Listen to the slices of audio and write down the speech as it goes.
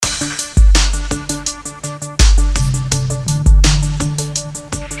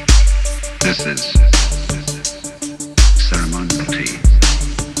This is Ceremonial T.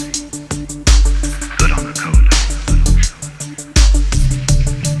 Good on a cold day.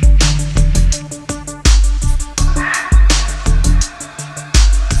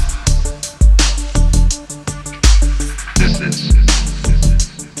 This is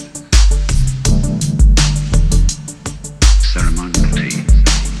Ceremonial T.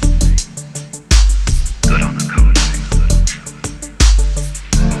 Good on a cold day.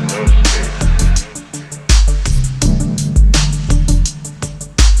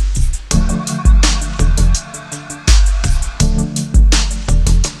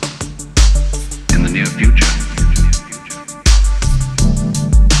 In the near future,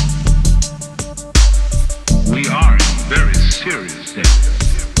 we are in very serious danger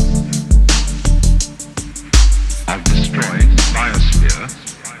of destroying the biosphere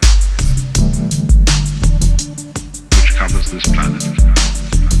which covers this planet.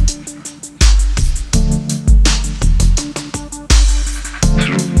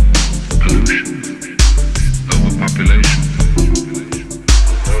 Through pollution, overpopulation,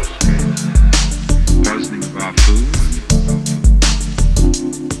 poisoning of our food.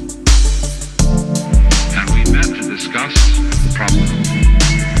 And we met to discuss the problem.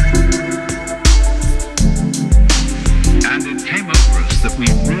 And it came over us that we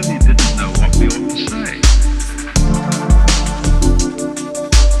really didn't know what we ought to say.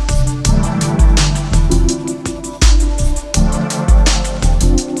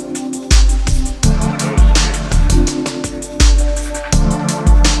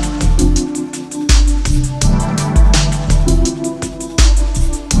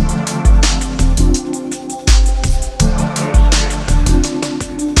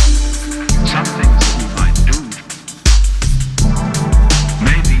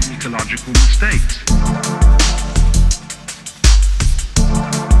 Ecological mistakes.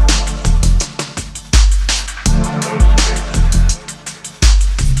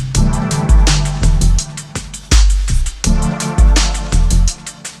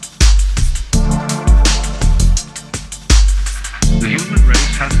 The human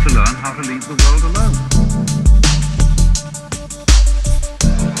race has to learn how to leave the world alone.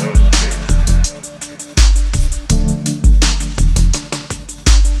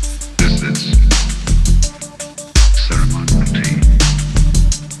 Ceremonial T.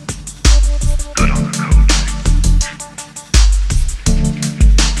 Good on a cold day.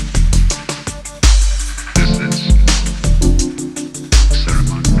 This is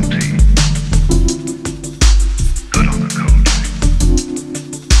Ceremonial T. Good on a cold day.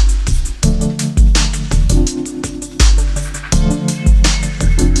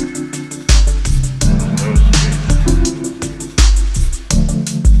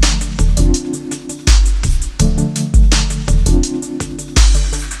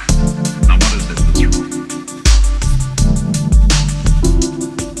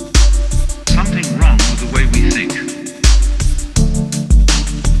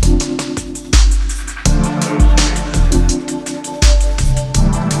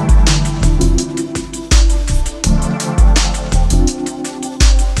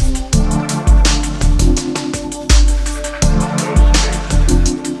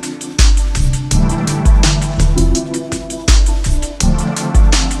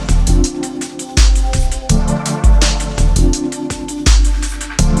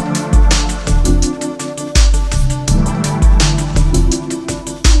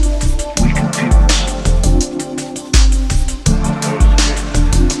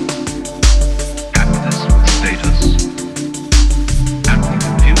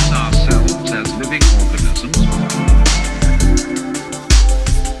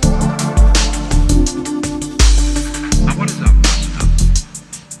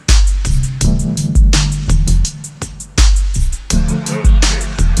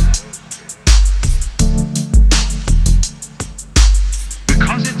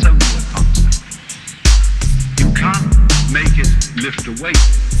 Lift a weight.